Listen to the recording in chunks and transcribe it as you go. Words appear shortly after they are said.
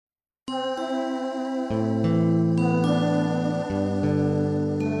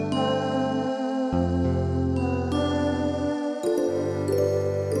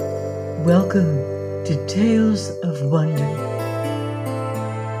Welcome to Tales of Wonder.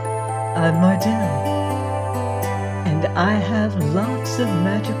 I'm Mardell, and I have lots of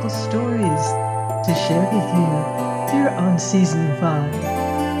magical stories to share with you here on Season 5.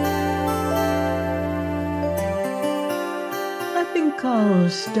 I think I'll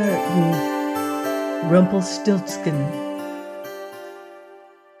start with Rumpelstiltskin.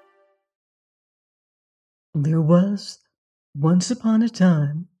 There was, once upon a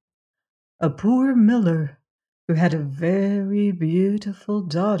time, a poor miller who had a very beautiful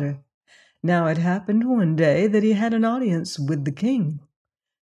daughter. Now it happened one day that he had an audience with the king,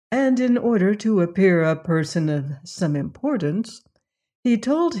 and in order to appear a person of some importance, he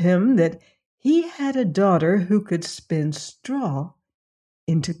told him that he had a daughter who could spin straw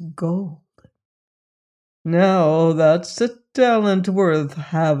into gold. "Now that's a talent worth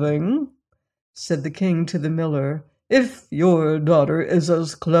having," said the king to the miller. "If your daughter is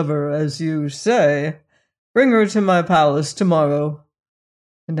as clever as you say, bring her to my palace tomorrow,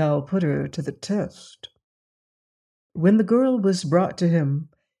 and I'll put her to the test." When the girl was brought to him,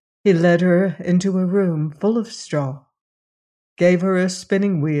 he led her into a room full of straw, gave her a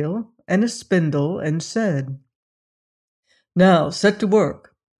spinning wheel and a spindle, and said, "Now set to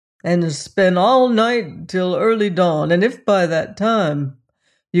work, and spin all night till early dawn, and if by that time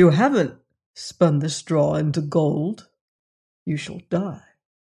you haven't spun the straw into gold, you shall die."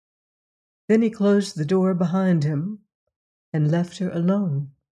 Then he closed the door behind him and left her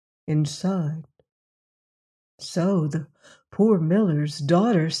alone inside. So the poor miller's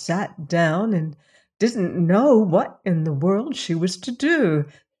daughter sat down and didn't know what in the world she was to do.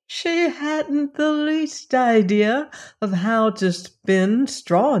 She hadn't the least idea of how to spin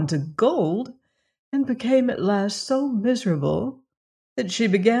straw into gold, and became at last so miserable that she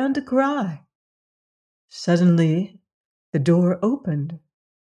began to cry. Suddenly the door opened,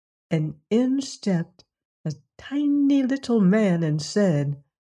 and in stepped a tiny little man and said,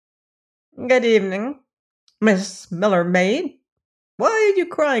 "Good evening, Miss Miller Maid. Why are you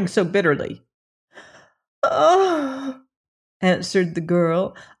crying so bitterly?" "Oh," answered the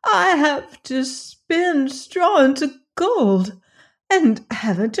girl, "I have to spin straw into gold, and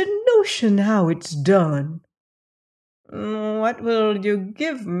haven't a notion how it's done." "What will you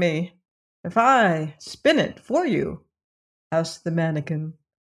give me if I spin it for you?" asked the mannikin.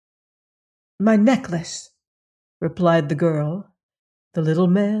 "My necklace," replied the girl. The little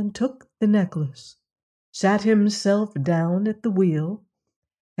man took the necklace, sat himself down at the wheel,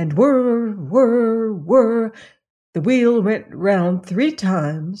 and whir, whir, whir, the wheel went round 3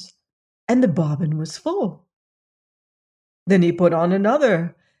 times, and the bobbin was full. Then he put on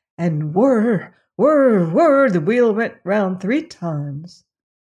another, and whir, whir, whir, the wheel went round 3 times,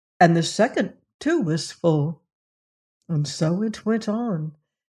 and the second too was full. And so it went on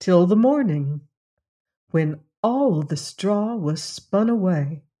till the morning, when all the straw was spun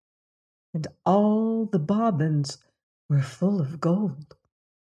away, and all the bobbins were full of gold.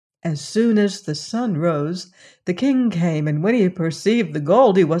 As soon as the sun rose, the king came, and when he perceived the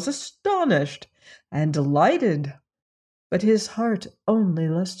gold, he was astonished and delighted. But his heart only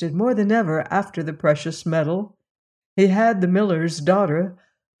lusted more than ever after the precious metal. He had the miller's daughter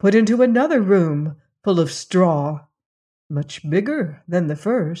put into another room full of straw, much bigger than the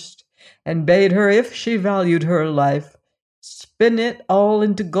first, and bade her, if she valued her life, spin it all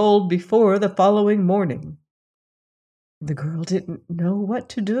into gold before the following morning. The girl didn't know what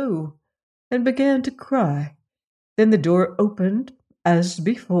to do, and began to cry. Then the door opened as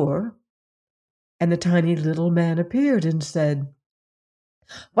before, and the tiny little man appeared and said,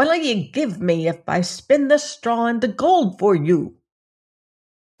 "What'll you give me if I spin the straw into gold for you?"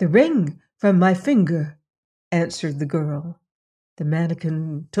 "The ring from my finger," answered the girl. The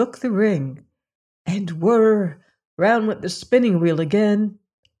mannikin took the ring, and whirr, round went the spinning wheel again,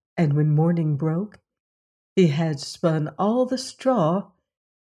 and when morning broke, he had spun all the straw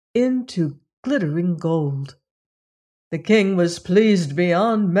into glittering gold. The king was pleased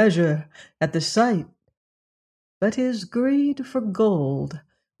beyond measure at the sight, but his greed for gold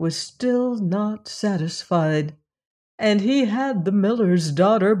was still not satisfied, and he had the miller's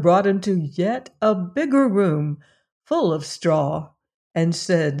daughter brought into yet a bigger room full of straw, and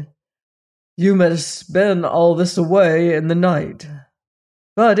said, "You must spin all this away in the night,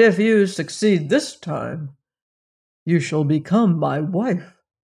 but if you succeed this time, you shall become my wife."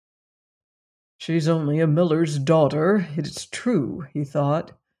 "She's only a miller's daughter, it is true," he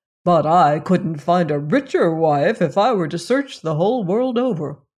thought, "but I couldn't find a richer wife if I were to search the whole world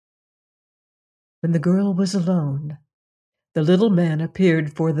over." When the girl was alone, the little man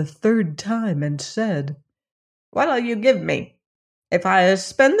appeared for the 3rd time and said, "What'll you give me if I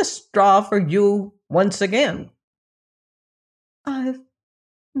spin the straw for you once again?" "I've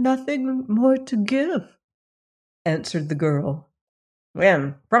nothing more to give," answered the girl.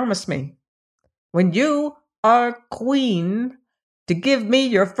 "Then promise me, when you are queen, to give me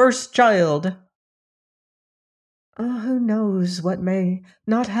your first child." "Who knows what may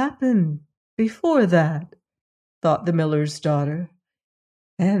not happen before that?" thought the miller's daughter.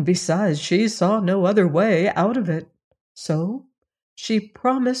 And besides, she saw no other way out of it. So she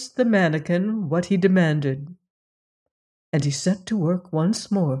promised the mannikin what he demanded. And he set to work once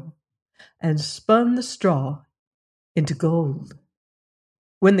more and spun the straw into gold.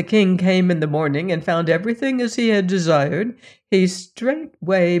 When the king came in the morning and found everything as he had desired, he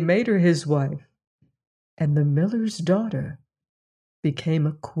straightway made her his wife, and the miller's daughter became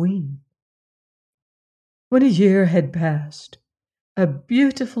a queen. When a year had passed, a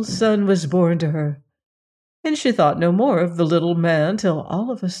beautiful son was born to her, and she thought no more of the little man till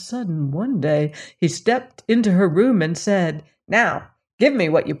all of a sudden one day he stepped into her room and said, "Now, give me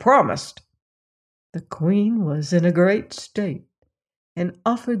what you promised." The queen was in a great state, and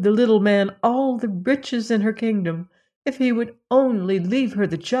offered the little man all the riches in her kingdom if he would only leave her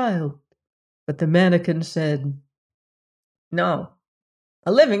the child. But the mannikin said, "No,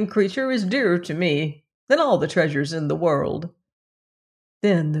 a living creature is dearer to me than all the treasures in the world."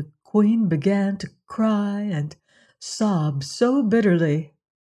 Then the queen began to cry and sob so bitterly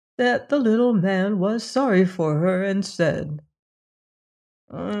that the little man was sorry for her and said,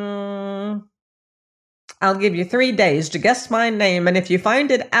 "I'll give you 3 days to guess my name, and if you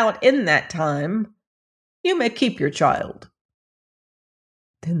find it out in that time, you may keep your child."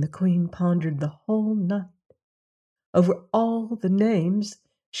 Then the queen pondered the whole night over all the names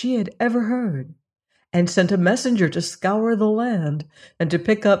she had ever heard, and sent a messenger to scour the land and to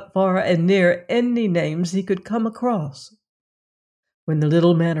pick up far and near any names he could come across. When the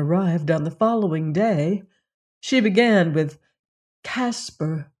little man arrived on the following day, she began with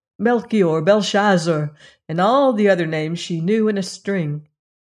Casper, Melchior, Belshazzar, and all the other names she knew in a string.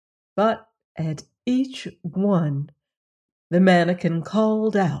 But at each one, the mannikin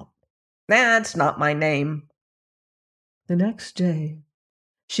called out, "That's not my name." The next day,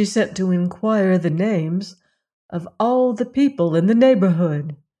 she sent to inquire the names of all the people in the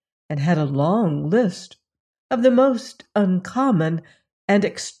neighborhood, and had a long list of the most uncommon and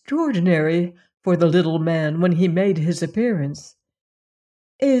extraordinary for the little man when he made his appearance.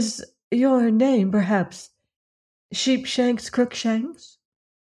 "Is your name, perhaps, Sheepshanks Crookshanks?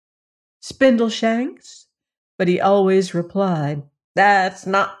 Spindleshanks?" But he always replied, "That's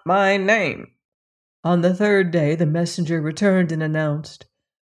not my name." On the third day the messenger returned and announced,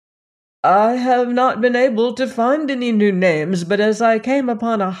 "I have not been able to find any new names, but as I came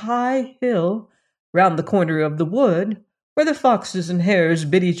upon a high hill round the corner of the wood, where the foxes and hares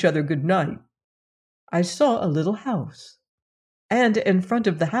bid each other good night, I saw a little house, and in front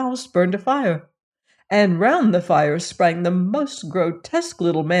of the house burned a fire, and round the fire sprang the most grotesque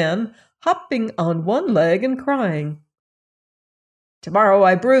little man, hopping on one leg and crying, 'Tomorrow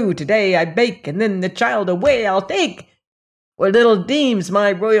I brew, today I bake, and then the child away I'll take. For little deems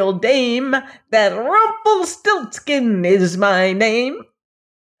my royal dame that Rumpelstiltskin is my name.'"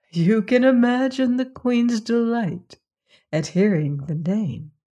 You can imagine the queen's delight at hearing the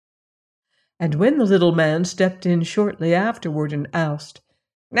name. And when the little man stepped in shortly afterward and asked,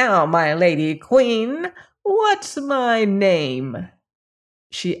 "Now, my lady queen, what's my name?"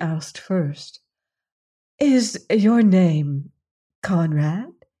 she asked first, "Is your name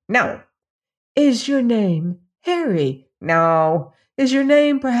Conrad?" "No." "Is your name Harry?" "No." "Is your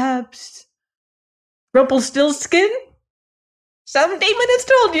name perhaps Rumpelstiltskin?" "Some demon has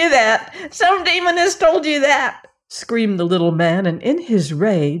told you that! Some demon has told you that!" screamed the little man, and in his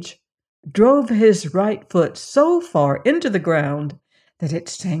rage drove his right foot so far into the ground that it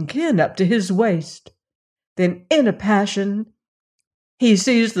sank in up to his waist. Then, in a passion, he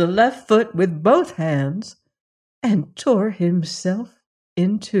seized the left foot with both hands and tore himself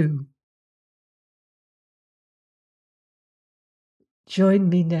in two. Join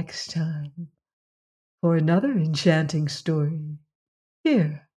me next time for another enchanting story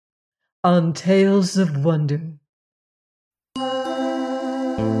here on Tales of Wonder.